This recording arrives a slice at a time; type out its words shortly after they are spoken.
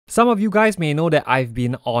Some of you guys may know that I've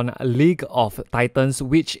been on League of Titans,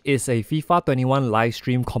 which is a FIFA 21 live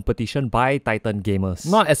stream competition by Titan gamers.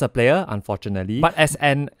 Not as a player, unfortunately, but as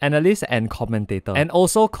an analyst and commentator. And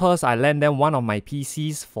also cause I lent them one of my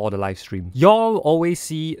PCs for the live stream. Y'all always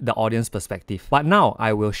see the audience perspective, but now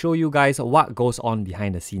I will show you guys what goes on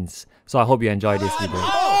behind the scenes. So I hope you enjoy this video.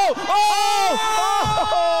 What a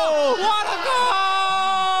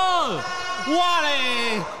goal! What a...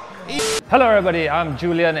 Hello everybody, I'm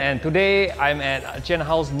Julian and today I'm at Jian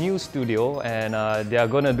Hao's new studio and they are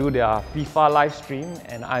going to do their FIFA live stream,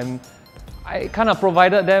 and I kind of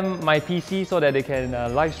provided them my PC so that they can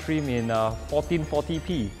live stream in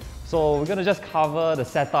 1440p. So we're going to just cover the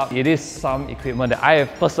setup. It is some equipment that I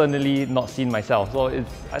have personally not seen myself, so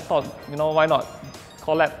I thought, you know, why not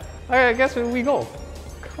collab? I guess we go.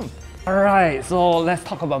 Come. Alright, so let's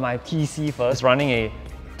talk about my PC first. It's running a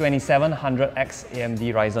 2700X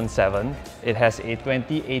AMD Ryzen 7. It has a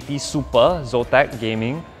 2080 Super Zotac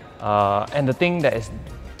gaming, and the thing that is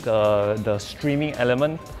the streaming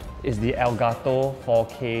element is the Elgato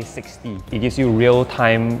 4K 60. It gives you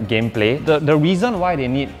real-time gameplay. The reason why they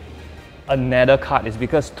need a nether card is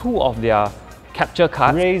because two of their capture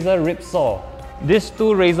cards, Razer Ripsaw. These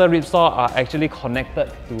two Razer Ripsaw are actually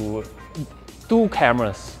connected to two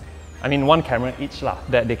cameras. I mean, one camera each lah,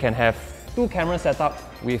 that they can have two camera setup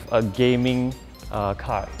with a gaming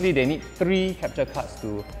card. Actually, they need three capture cards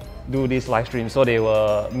to do this live stream, so they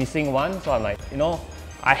were missing one. So I'm like, you know,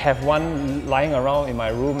 I have one lying around in my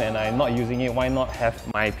room and I'm not using it. Why not have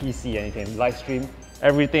my PC and you can live stream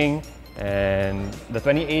everything? And the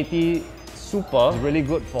 2080 Super is really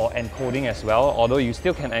good for encoding as well, although you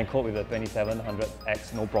still can encode with the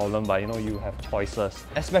 2700X, no problem, but you know, you have choices.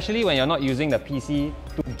 Especially when you're not using the PC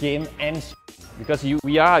to game and because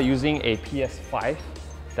we are using a PS5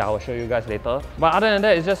 that I will show you guys later. But other than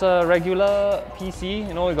that, it's just a regular PC.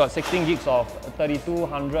 You know, we got 16 gigs of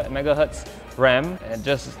 3200 MHz RAM and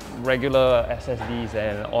just regular SSDs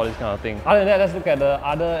and all this kind of thing. Other than that, let's look at the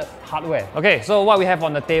other hardware. Okay, so what we have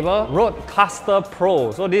on the table, Rodecaster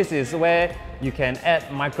Pro. So this is where you can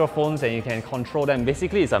add microphones and you can control them.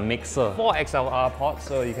 Basically, it's a mixer. 4 XLR ports,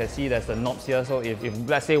 so you can see there's the knobs here. So if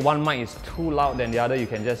let's say one mic is too loud than the other, you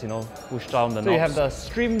can just, you know, push down the knobs. So you have the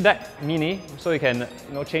Stream Deck Mini, so you can,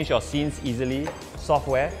 you know, change your scenes easily.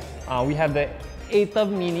 Software. We have the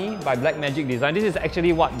Atom Mini by Blackmagic Design. This is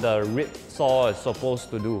actually what the Ripsaw is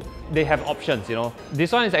supposed to do. They have options, you know.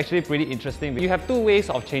 This one is actually pretty interesting. You have two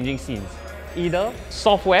ways of changing scenes. Either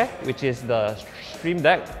software, which is the Stream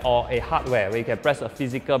Deck, or a hardware where you can press a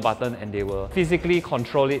physical button and they will physically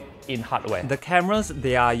control it in hardware. The cameras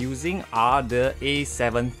they are using are the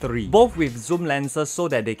A7 III, both with zoom lenses so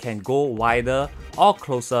that they can go wider or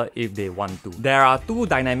closer if they want to. There are two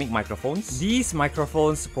dynamic microphones. These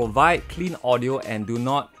microphones provide clean audio and do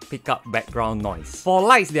not pick up background noise. For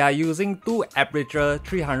lights, they are using two Aperture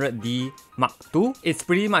 300D Mark II. It's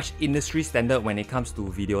pretty much industry standard when it comes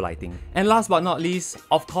to video lighting. And last but not least,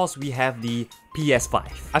 of course, we have the PS5.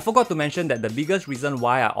 I forgot to mention that the biggest reason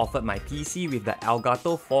why I offered my PC with the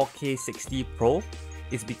Elgato 4K 60 Pro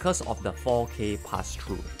is because of the 4K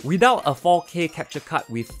pass-through. Without a 4K capture card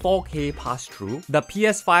with 4K pass-through, the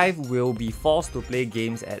PS5 will be forced to play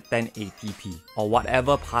games at 1080p or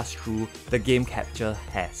whatever pass-through the game capture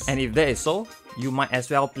has. And if that is so, you might as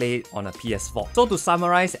well play it on a PS4. So to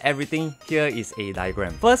summarize everything, here is a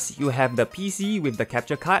diagram. First, you have the PC with the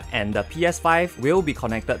capture card, and the PS5 will be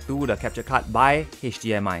connected to the capture card by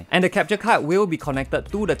HDMI. And the capture card will be connected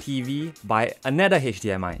to the TV by another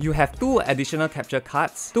HDMI. You have two additional capture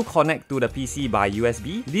cards to connect to the PC by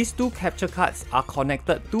USB. These two capture cards are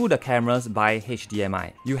connected to the cameras by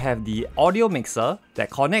HDMI. You have the audio mixer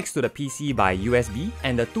that connects to the PC by USB,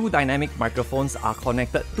 and the two dynamic microphones are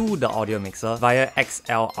connected to the audio mixer via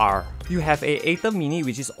XLR. You have a Atom Mini,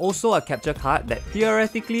 which is also a capture card that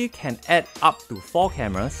theoretically can add up to 4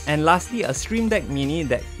 cameras. And lastly, a Stream Deck Mini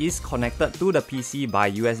that is connected to the PC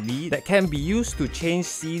by USB that can be used to change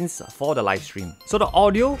scenes for the live stream. So the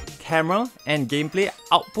audio, camera, and gameplay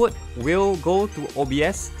output will go to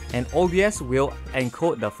OBS, and OBS will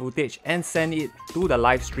encode the footage and send it to the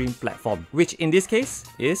live stream platform, which in this case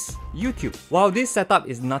is YouTube. While this setup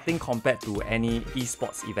is nothing compared to any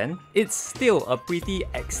esports event, it's still a pretty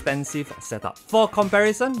extensive setup. For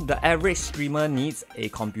comparison, the average streamer needs a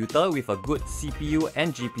computer with a good CPU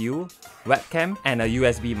and GPU, webcam, and a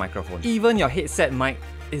USB microphone. Even your headset mic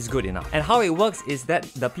is good enough. And how it works is that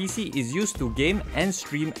the PC is used to game and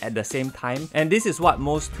stream at the same time, and this is what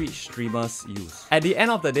most Twitch streamers use. At the end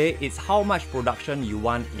of the day, it's how much production you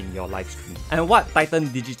want in your live stream. And what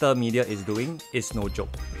Titan Digital Media is doing is no joke.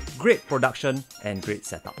 great production and great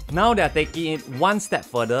setup. Now they are taking it one step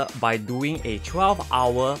further by doing a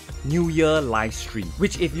 12-hour New Year live stream,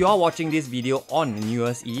 which if you are watching this video on New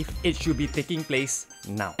Year's Eve, it should be taking place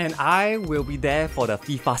now. And I will be there for the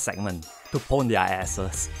FIFA segment to pwn their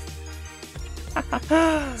asses.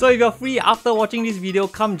 So if you're free after watching this video,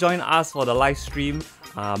 come join us for the live stream.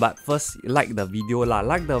 But first, like the video lah.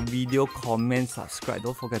 Like the video, comment, subscribe.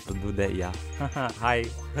 Don't forget to do that, yeah. Hi.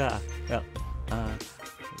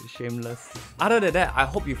 Shameless. Other than that, I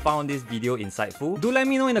hope you found this video insightful. Do let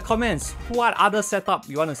me know in the comments what other setup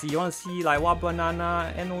you want to see. You want to see like what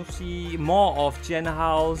banana, NOC, more of Jian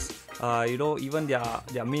Hao's, you know, even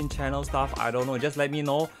their main channel stuff. I don't know. Just let me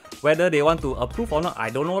know whether they want to approve or not. I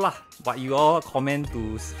don't know lah. But you all comment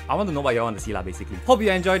to. I want to know what you all want to see lah. Basically. Hope you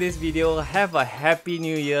enjoyed this video. Have a happy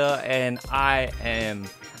New Year, and I am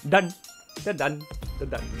done. Done.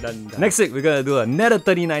 Next week we're gonna do another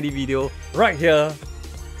 3090 video right here.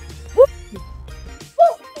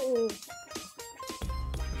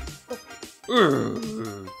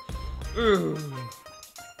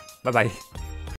 Bye bye.